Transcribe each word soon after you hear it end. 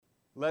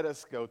Let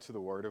us go to the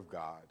Word of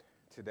God.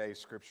 Today's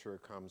scripture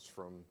comes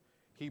from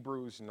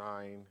Hebrews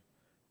 9,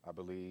 I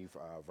believe,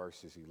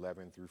 verses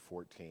 11 through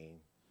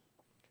 14,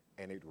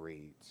 and it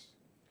reads,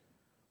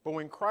 "But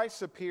when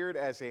Christ appeared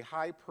as a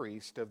high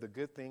priest of the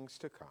good things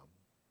to come,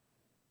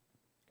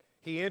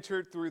 he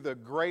entered through the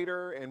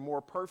greater and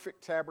more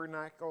perfect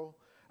tabernacle,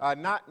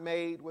 not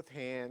made with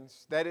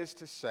hands, that is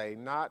to say,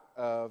 not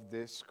of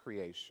this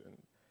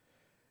creation.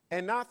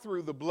 And not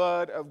through the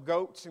blood of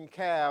goats and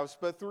calves,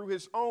 but through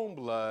his own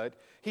blood,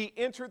 he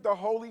entered the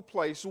holy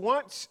place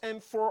once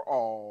and for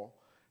all,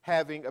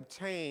 having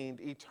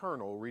obtained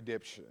eternal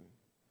redemption.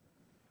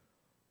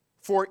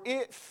 For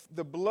if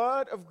the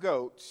blood of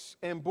goats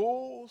and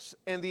bulls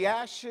and the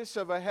ashes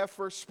of a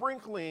heifer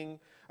sprinkling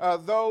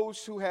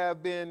those who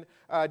have been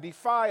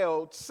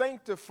defiled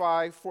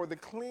sanctify for the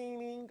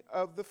cleaning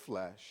of the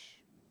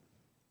flesh,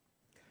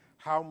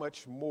 how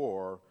much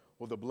more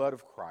will the blood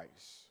of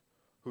Christ,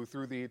 who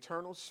through the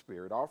eternal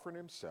Spirit offered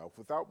himself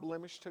without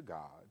blemish to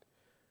God,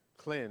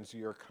 cleanse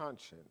your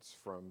conscience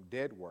from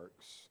dead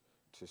works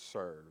to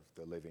serve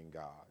the living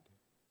God."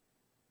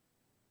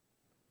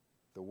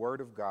 The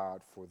word of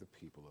God for the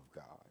people of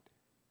God.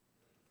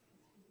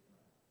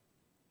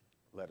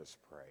 Let us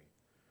pray.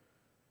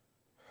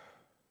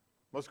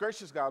 Most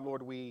gracious God,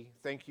 Lord, we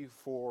thank you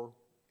for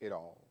it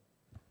all.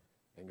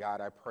 And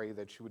God, I pray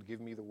that you would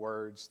give me the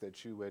words,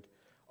 that you would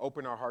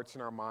open our hearts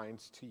and our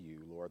minds to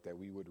you, Lord, that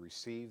we would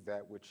receive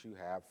that which you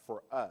have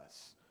for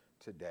us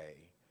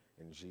today.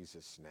 In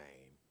Jesus'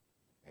 name,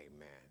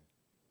 amen.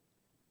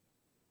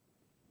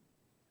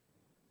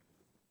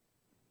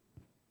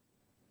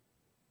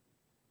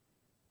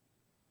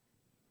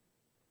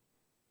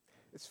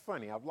 It's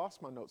funny, I've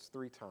lost my notes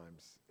 3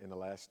 times in the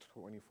last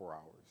 24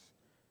 hours.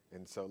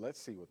 And so let's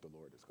see what the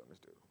Lord is going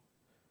to do.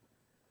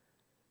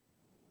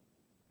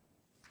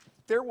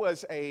 There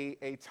was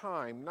a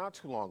time not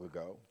too long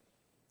ago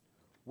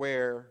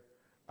where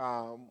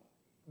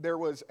there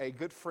was a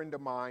good friend of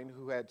mine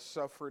who had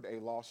suffered a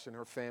loss in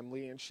her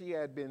family, and she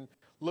had been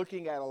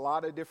looking at a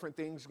lot of different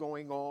things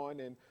going on.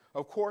 And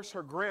of course,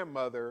 her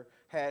grandmother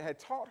had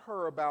taught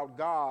her about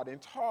God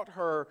and taught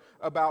her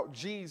about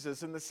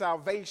Jesus and the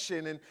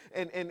salvation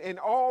and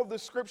all the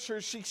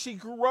scriptures. She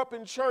grew up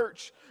in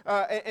church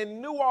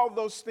and knew all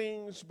those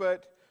things,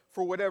 but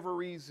for whatever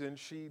reason,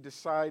 she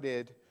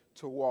decided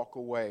to walk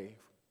away.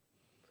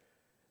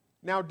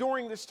 Now,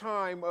 during this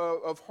time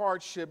of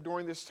hardship,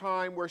 during this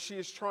time where she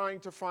is trying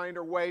to find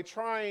her way,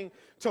 trying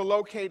to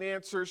locate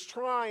answers,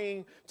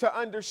 trying to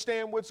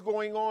understand what's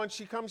going on,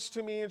 she comes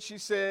to me and she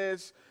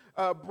says,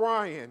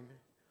 "Bryan,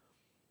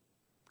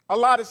 a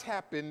lot has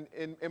happened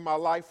in my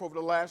life over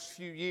the last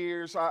few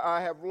years.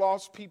 I have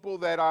lost people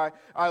that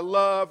I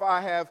love. I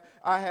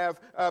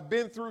have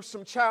been through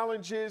some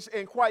challenges,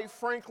 and quite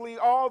frankly,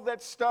 all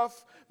that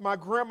stuff my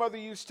grandmother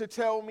used to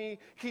tell me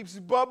keeps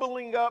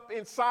bubbling up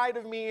inside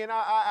of me, and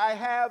I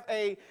have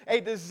a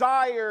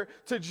desire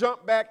to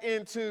jump back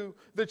into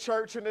the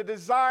church, and a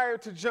desire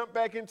to jump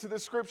back into the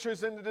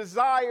scriptures, and a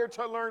desire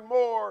to learn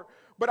more.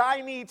 But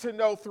I need to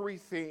know 3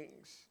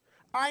 things.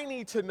 I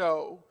need to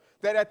know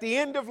that at the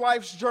end of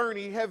life's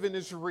journey, heaven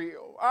is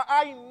real.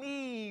 I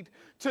need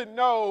to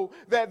know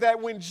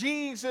that when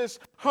Jesus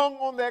hung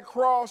on that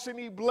cross and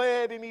he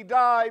bled and he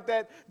died,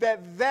 that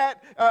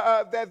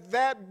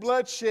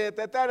bloodshed,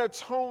 that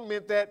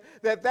atonement,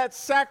 that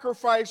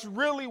sacrifice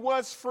really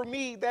was for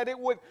me, that it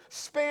would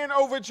span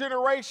over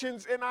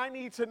generations. And I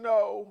need to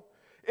know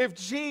if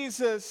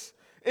Jesus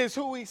is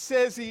who he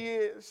says he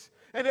is,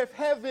 and if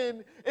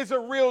heaven is a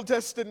real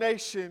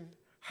destination,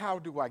 how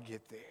do I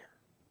get there?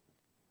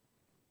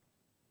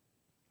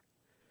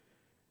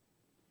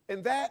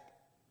 And that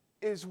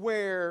is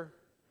where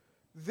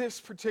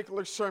this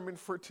particular sermon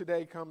for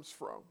today comes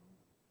from.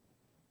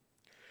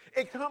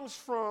 It comes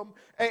from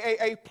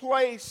a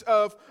place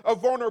of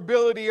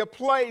vulnerability, a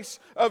place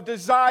of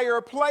desire,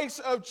 a place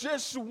of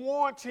just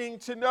wanting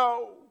to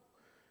know.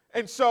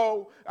 And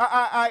so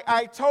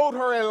I told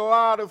her a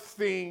lot of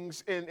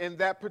things in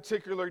that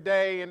particular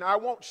day, and I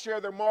won't share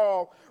them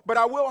all, but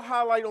I will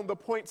highlight on the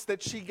points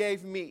that she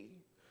gave me.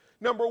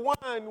 Number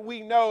 1,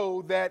 we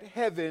know that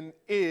heaven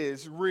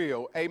is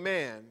real.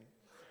 Amen.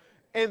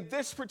 In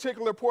this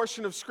particular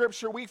portion of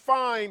Scripture, we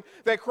find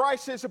that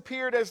Christ has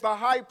appeared as the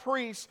high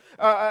priest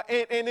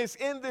and is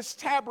in this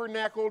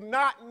tabernacle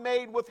not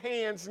made with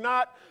hands,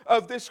 not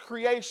of this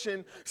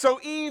creation. So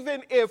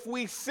even if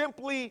we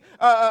simply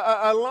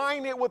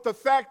align it with the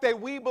fact that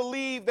we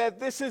believe that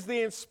this is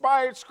the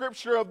inspired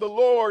Scripture of the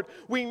Lord,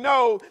 we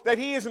know that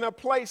he is in a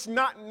place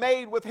not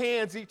made with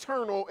hands,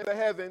 eternal in the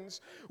heavens.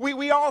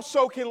 We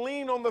also can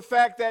lean on the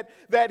fact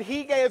that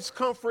he gives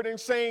comfort in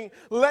saying,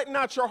 "Let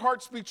not your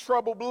hearts be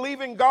troubled. Believe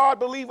believe in God,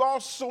 believe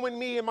also in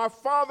me. In my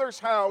Father's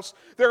house,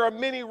 there are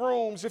many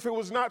rooms. If it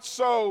was not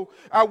so,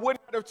 I would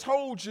not have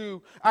told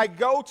you. I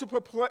go to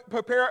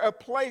prepare a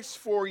place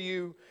for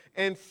you,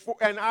 and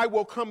I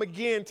will come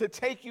again to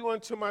take you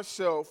unto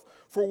myself.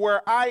 For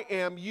where I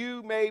am,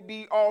 you may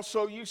be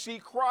also. You see,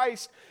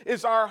 Christ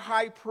is our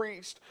high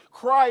priest.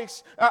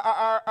 Christ,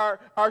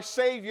 our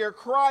Savior.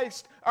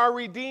 Christ, our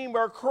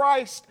Redeemer.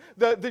 Christ,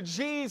 the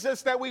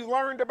Jesus that we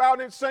learned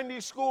about in Sunday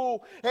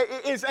school,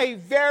 is a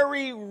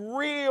very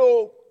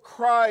real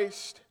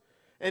Christ.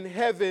 And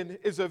heaven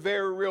is a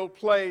very real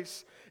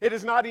place. It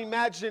is not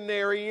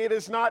imaginary. It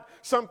is not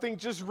something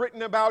just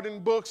written about in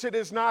books. It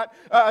is not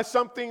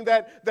something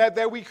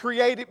that we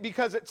created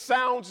because it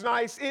sounds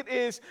nice. It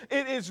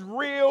is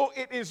real.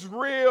 It is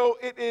real.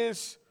 It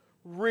is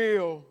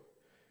real.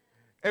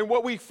 And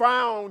what we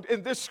found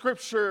in this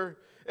scripture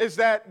is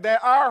that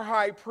our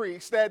high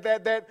priest,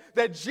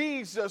 that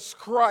Jesus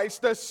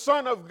Christ, the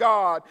Son of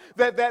God,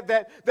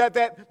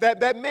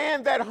 that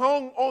man that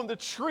hung on the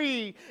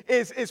tree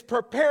is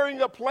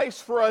preparing a place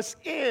for us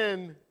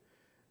in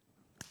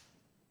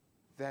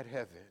that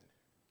heaven.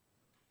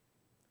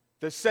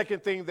 The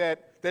second thing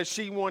that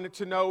she wanted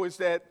to know is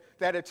that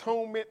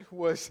atonement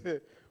was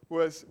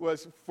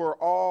for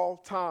all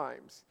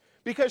times.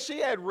 Because she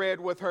had read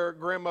with her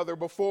grandmother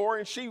before,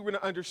 and she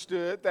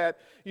understood that,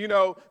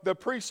 the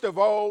priest of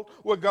old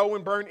would go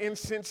and burn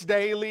incense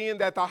daily, and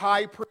that the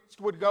high priest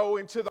would go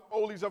into the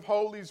holies of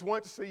holies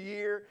once a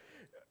year.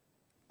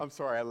 I'm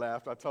sorry, I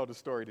laughed. I told the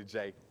story to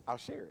Jay. I'll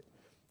share it,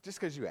 just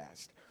because you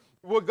asked.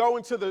 Would go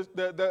into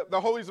the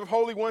holies of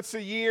holies once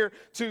a year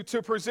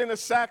to present a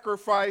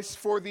sacrifice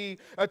for the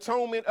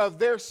atonement of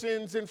their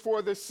sins and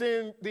for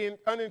the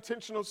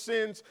unintentional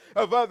sins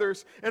of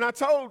others. And I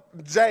told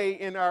Jay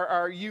in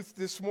our youth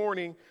this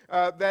morning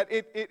that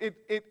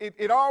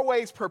it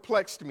always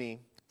perplexed me.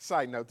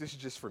 Side note, this is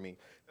just for me.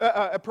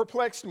 It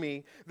perplexed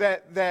me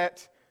that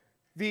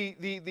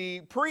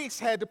the priests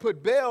had to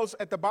put bells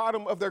at the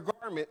bottom of their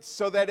garments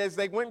so that as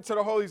they went to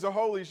the holies of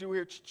holies, you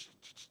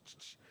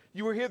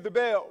would hear the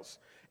bells.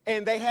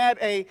 And they had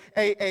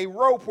a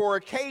rope or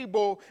a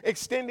cable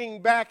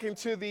extending back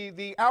into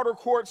the outer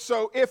court,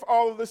 so if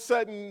all of a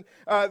sudden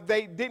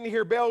they didn't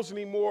hear bells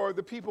anymore,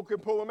 the people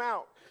could pull them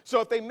out. So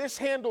if they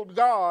mishandled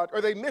God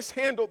or they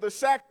mishandled the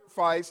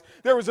sacrifice,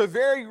 there was a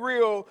very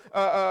real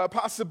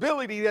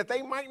possibility that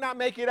they might not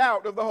make it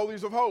out of the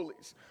holies of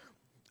holies.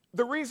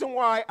 The reason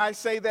why I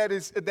say that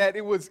is that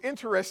it was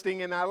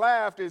interesting and I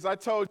laughed is I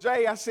told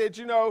Jay, I said,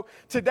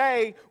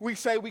 today we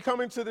say we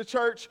come into the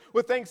church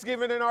with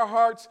thanksgiving in our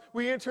hearts.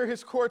 We enter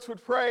his courts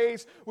with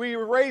praise. We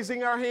are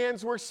raising our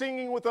hands. We're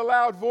singing with a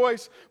loud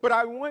voice. But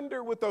I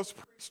wonder what those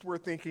priests were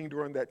thinking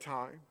during that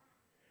time,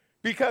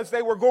 because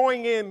they were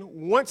going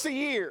in once a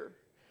year.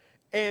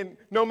 And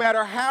no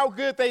matter how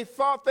good they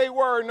thought they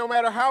were, no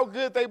matter how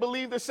good they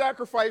believed the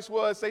sacrifice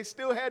was, they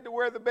still had to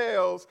wear the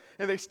bells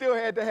and they still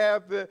had to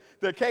have the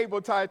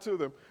cable tied to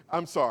them.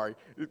 I'm sorry.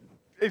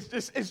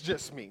 It's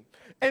just me.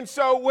 And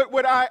so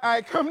what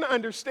I come to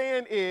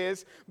understand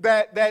is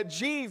that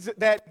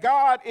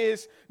God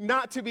is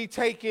not to be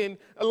taken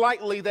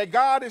lightly, that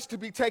God is to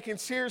be taken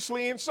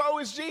seriously, and so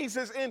is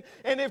Jesus. And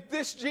if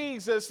this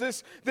Jesus,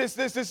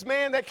 this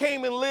man that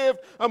came and lived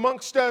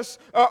amongst us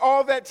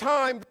all that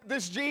time,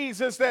 this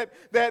Jesus that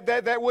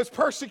was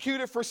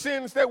persecuted for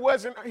sins that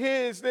wasn't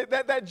his,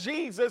 that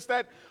Jesus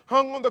that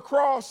hung on the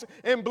cross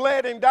and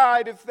bled and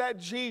died, if that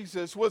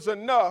Jesus was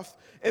enough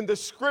in the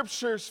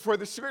scriptures for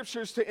the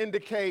scriptures to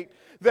indicate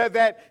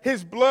that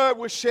his blood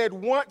was shed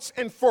once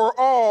and for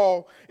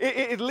all,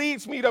 it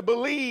leads me to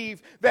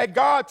believe that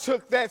God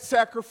took that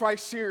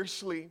sacrifice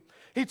seriously.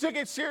 He took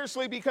it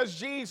seriously because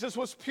Jesus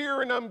was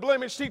pure and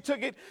unblemished. He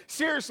took it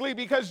seriously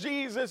because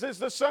Jesus is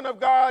the Son of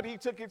God. He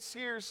took it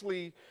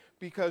seriously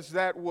because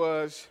that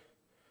was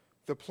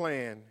the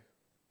plan.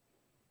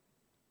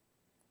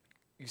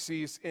 You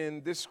see, it's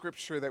in this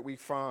scripture that we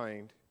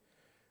find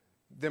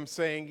them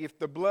saying, if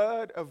the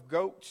blood of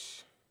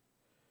goats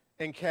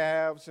and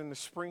calves and the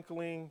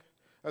sprinkling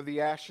of the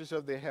ashes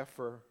of the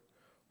heifer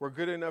were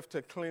good enough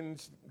to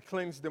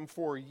cleanse them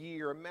for a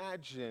year,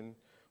 imagine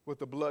what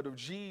the blood of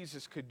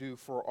Jesus could do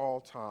for all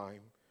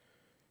time.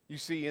 You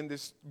see, in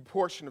this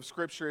portion of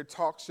Scripture, it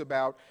talks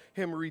about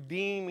him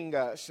redeeming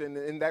us. And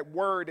in that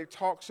word, it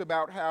talks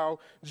about how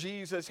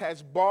Jesus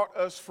has bought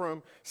us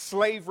from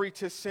slavery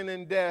to sin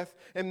and death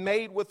and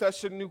made with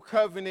us a new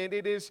covenant.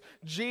 It is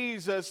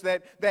Jesus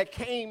that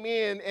came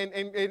in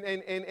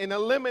and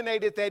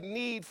eliminated that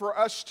need for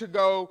us to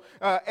go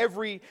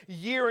every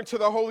year into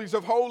the holies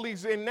of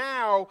holies. And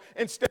now,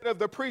 instead of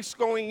the priest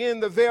going in,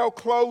 the veil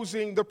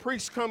closing, the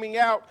priest coming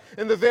out,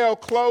 and the veil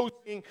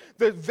closing,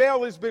 the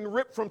veil has been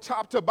ripped from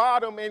top to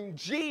bottom, and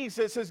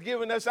Jesus has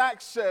given us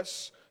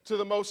access to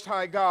the Most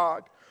High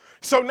God.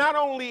 So not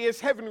only is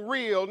heaven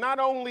real, not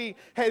only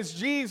has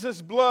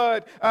Jesus'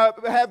 blood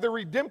had the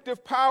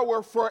redemptive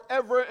power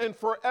forever and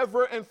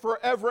forever and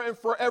forever and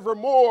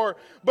forevermore,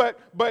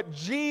 but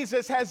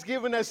Jesus has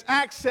given us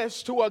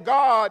access to a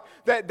God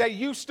that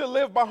used to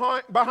live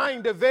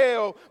behind a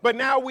veil, but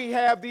now we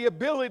have the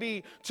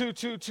ability to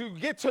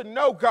get to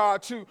know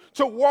God, to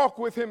walk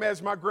with him,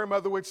 as my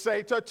grandmother would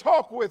say, to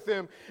talk with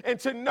him, and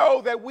to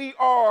know that we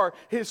are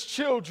his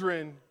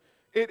children.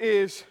 It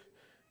is,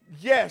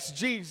 yes,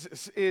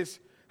 Jesus'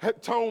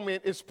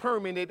 atonement is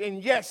permanent,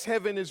 and yes,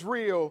 heaven is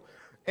real.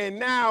 And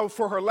now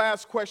for her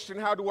last question,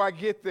 how do I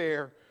get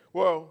there?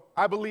 Well,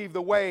 I believe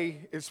the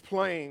way is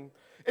plain.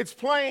 It's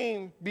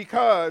plain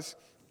because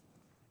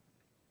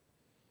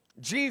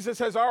Jesus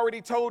has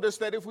already told us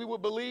that if we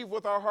would believe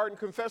with our heart and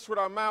confess with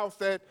our mouth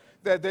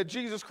that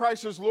Jesus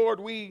Christ is Lord,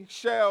 we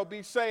shall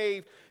be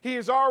saved. He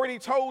has already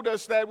told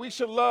us that we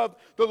should love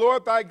the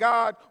Lord thy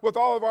God with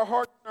all of our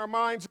heart and our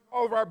minds, and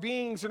all of our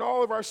beings, and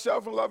all of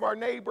ourselves, and love our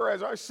neighbor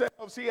as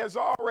ourselves. He has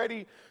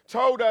already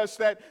told us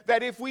that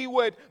if we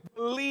would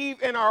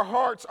believe in our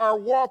hearts, our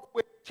walk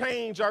would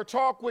change, our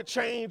talk would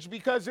change,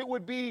 because it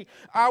would be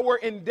our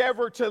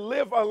endeavor to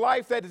live a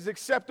life that is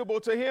acceptable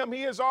to him.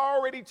 He has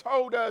already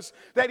told us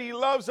that he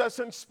loves us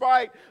in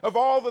spite of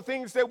all the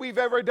things that we've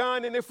ever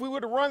done. And if we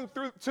would run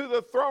through to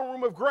the throne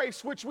room of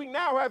grace, which we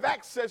now have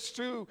access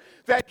to,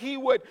 that he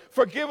would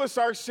forgive us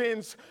our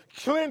sins,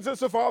 cleanse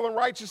us of all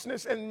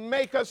unrighteousness, and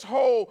make us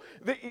whole.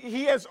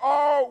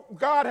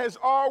 God has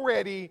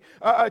already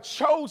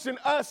chosen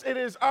us. It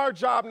is our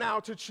job now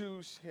to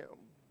choose him.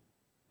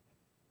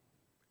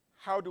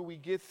 How do we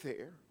get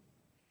there?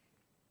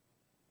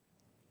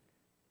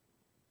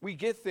 We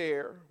get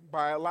there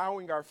by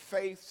allowing our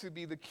faith to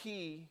be the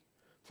key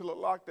to the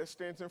lock that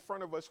stands in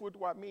front of us. What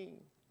do I mean?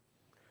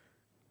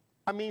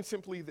 I mean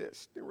simply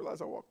this. Didn't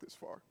realize I walked this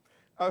far.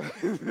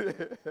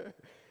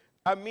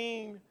 I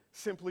mean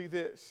simply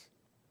this.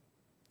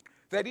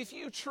 That if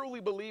you truly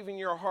believe in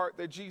your heart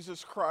that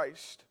Jesus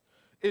Christ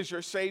is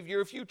your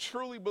Savior, if you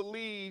truly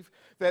believe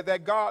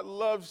that God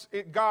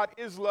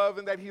is love,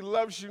 and that he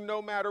loves you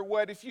no matter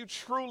what, if you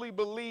truly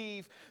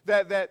believe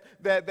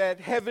that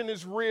heaven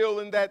is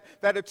real, and that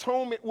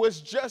atonement was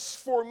just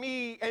for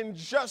me and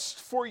just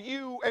for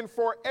you and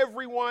for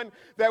everyone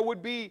that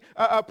would be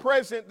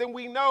present, then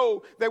we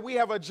know that we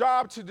have a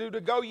job to do, to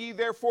go ye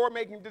therefore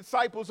making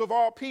disciples of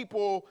all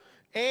people.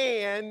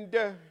 And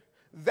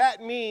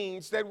that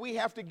means that we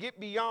have to get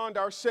beyond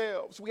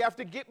ourselves. We have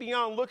to get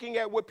beyond looking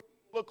at what people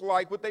look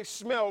like, what they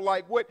smell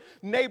like, what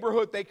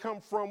neighborhood they come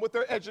from, what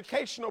their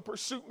educational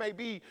pursuit may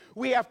be.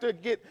 We have to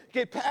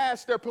get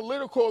past their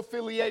political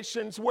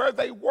affiliations, where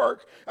they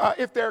work,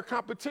 if they're a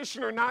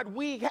competition or not.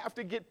 We have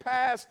to get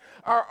past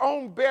our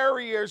own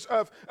barriers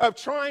of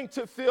trying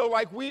to feel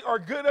like we are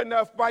good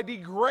enough by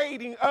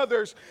degrading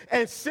others,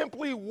 and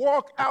simply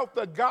walk out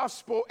the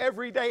gospel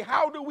every day.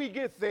 How do we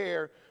get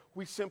there?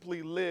 We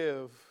simply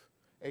live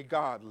a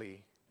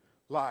godly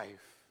life.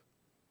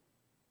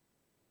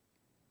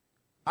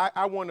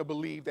 I want to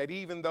believe that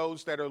even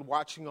those that are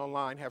watching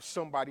online have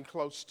somebody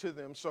close to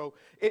them. So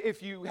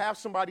if you have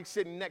somebody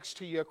sitting next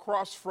to you,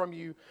 across from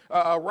you,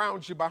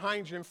 around you,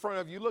 behind you, in front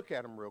of you, look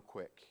at them real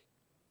quick.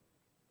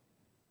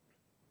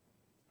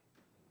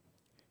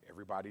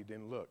 Everybody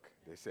didn't look.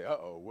 They say,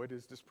 uh-oh, what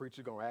is this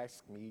preacher going to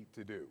ask me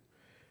to do?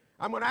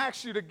 I'm going to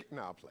ask you to...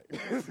 No, I'll play.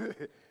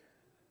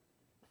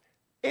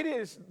 It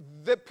is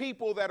the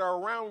people that are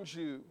around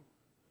you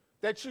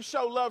that you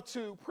show love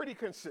to pretty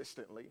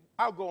consistently.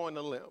 I'll go on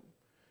a limb.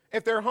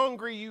 If they're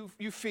hungry,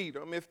 you feed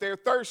them. If they're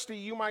thirsty,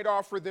 you might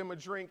offer them a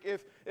drink.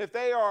 If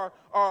they are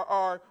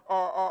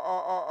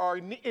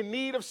in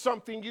need of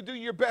something, you do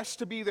your best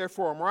to be there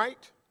for them,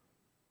 right?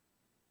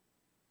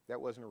 That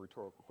wasn't a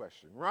rhetorical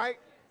question, right?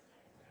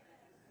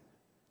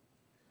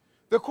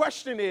 The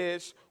question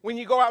is, when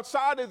you go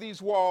outside of these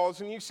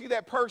walls and you see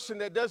that person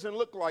that doesn't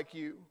look like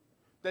you,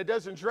 that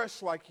doesn't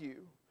dress like you,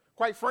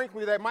 quite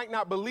frankly, that might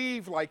not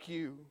believe like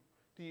you,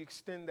 do you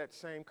extend that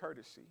same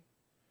courtesy?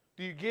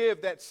 Do you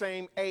give that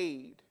same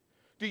aid?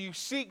 Do you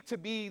seek to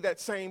be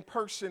that same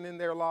person in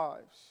their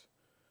lives?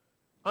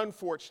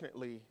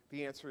 Unfortunately,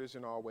 the answer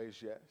isn't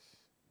always yes.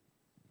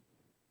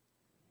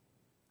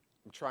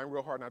 I'm trying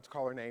real hard not to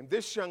call her name.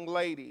 This young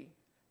lady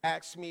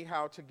asked me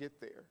how to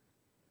get there.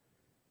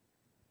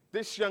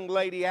 This young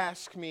lady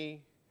asked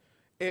me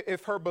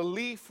if her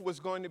belief was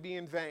going to be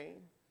in vain.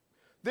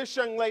 This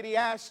young lady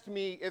asked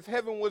me if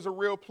heaven was a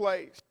real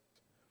place.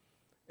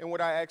 And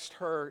what I asked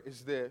her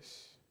is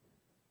this: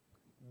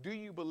 do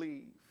you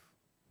believe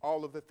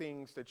all of the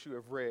things that you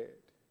have read?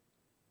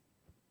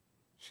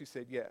 She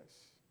said, yes.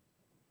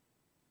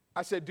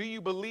 I said, do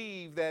you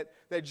believe that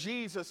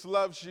Jesus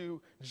loves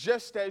you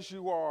just as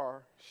you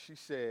are? She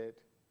said,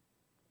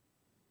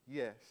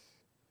 yes.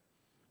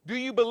 Do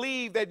you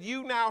believe that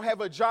you now have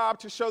a job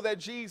to show that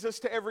Jesus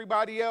to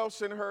everybody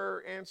else? And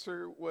her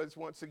answer was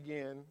once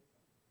again,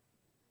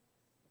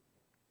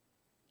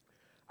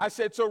 I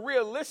said, so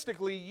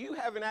realistically, you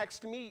haven't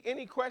asked me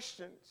any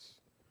questions.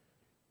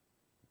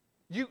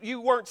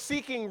 You weren't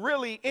seeking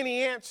really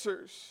any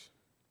answers.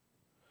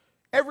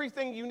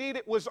 Everything you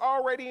needed was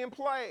already in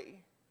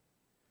play.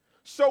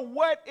 So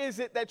what is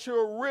it that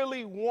you're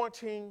really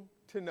wanting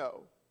to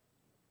know?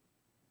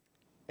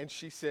 And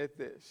she said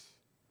this: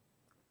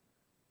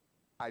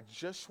 I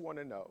just want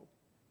to know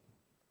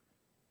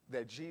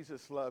that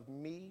Jesus loved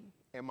me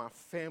and my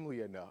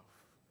family enough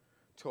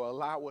to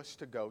allow us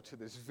to go to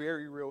this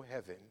very real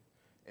heaven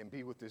and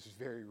be with this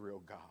very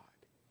real God.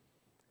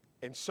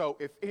 And so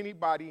if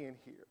anybody in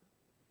here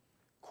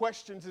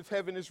questions if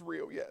heaven is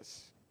real,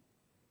 yes.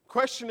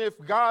 Question if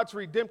God's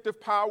redemptive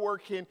power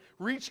can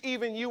reach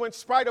even you in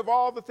spite of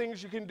all the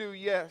things you can do,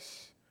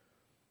 yes.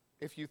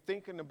 If you're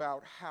thinking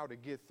about how to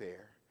get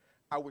there,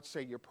 I would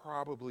say you're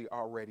probably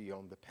already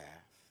on the path.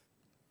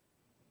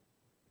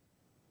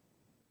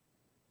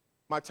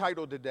 My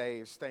title today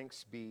is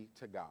Thanks Be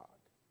to God.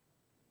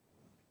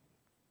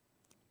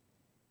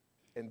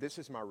 And this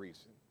is my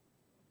reason.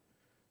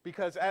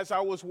 Because as I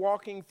was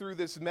walking through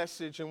this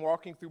message and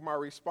walking through my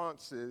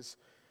responses,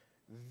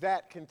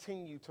 that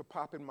continued to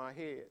pop in my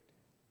head.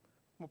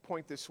 I'm going to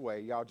point this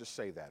way. Y'all just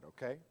say that,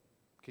 okay?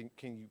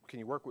 Can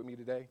you work with me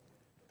today?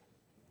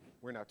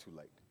 We're not too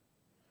late.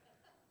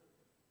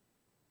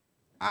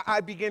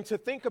 I began to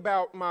think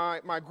about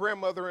my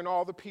grandmother and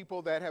all the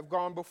people that have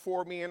gone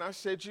before me, and I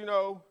said, you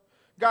know,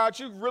 God,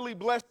 you've really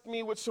blessed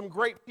me with some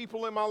great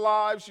people in my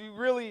lives. You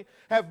really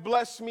have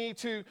blessed me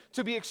to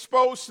be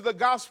exposed to the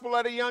gospel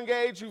at a young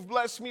age. You've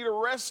blessed me to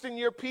rest in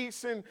your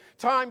peace in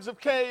times of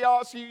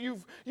chaos.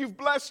 You've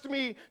blessed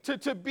me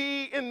to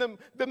be in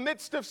the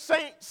midst of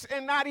saints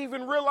and not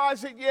even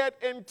realize it yet.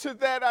 And to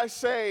that I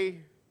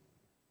say,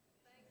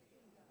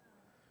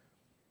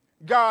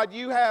 God,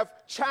 you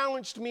have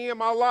challenged me in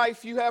my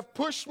life. You have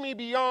pushed me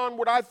beyond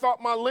what I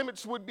thought my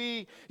limits would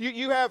be.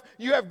 You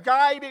have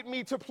guided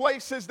me to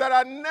places that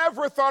I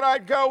never thought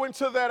I'd go. And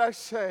to that I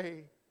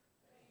say,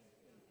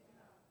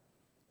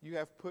 you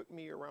have put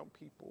me around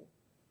people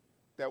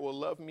that will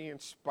love me in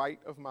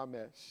spite of my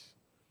mess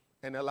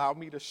and allow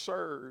me to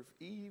serve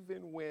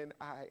even when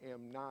I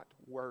am not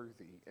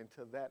worthy. And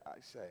to that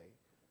I say,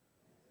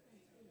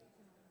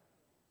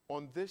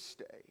 on this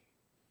day,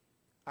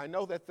 I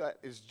know that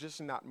is just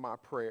not my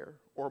prayer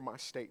or my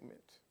statement.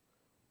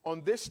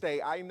 On this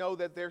day, I know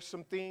that there's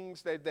some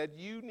things that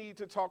you need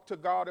to talk to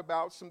God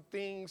about, some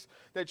things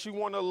that you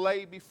want to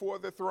lay before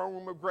the throne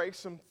room of grace,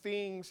 some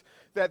things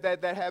that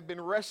have been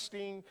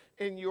resting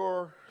in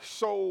your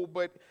soul.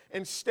 But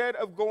instead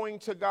of going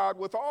to God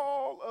with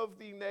all of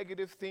the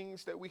negative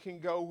things that we can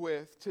go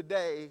with,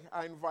 today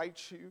I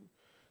invite you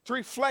to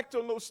reflect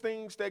on those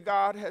things that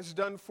God has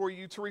done for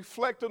you, to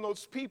reflect on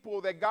those people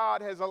that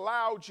God has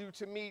allowed you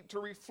to meet, to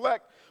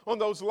reflect on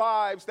those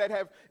lives that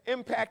have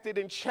impacted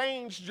and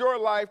changed your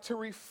life, to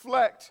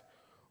reflect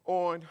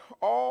on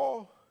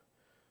all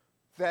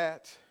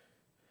that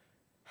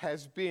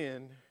has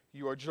been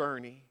your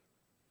journey,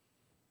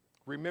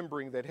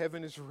 remembering that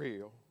heaven is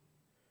real,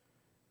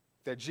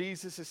 that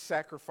Jesus'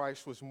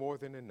 sacrifice was more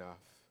than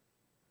enough,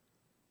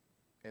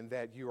 and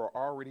that you are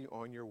already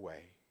on your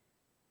way.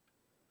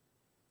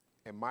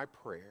 And my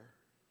prayer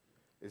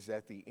is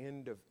at the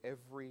end of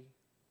every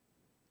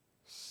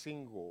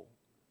single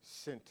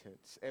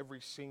sentence, every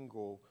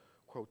single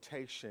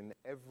quotation,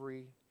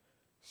 every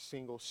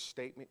single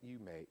statement you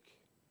make,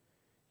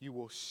 you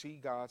will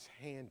see God's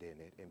hand in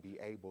it and be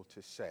able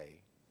to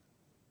say,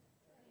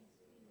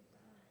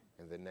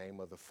 in the name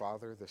of the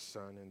Father, the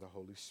Son, and the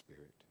Holy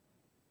Spirit,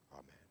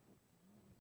 amen.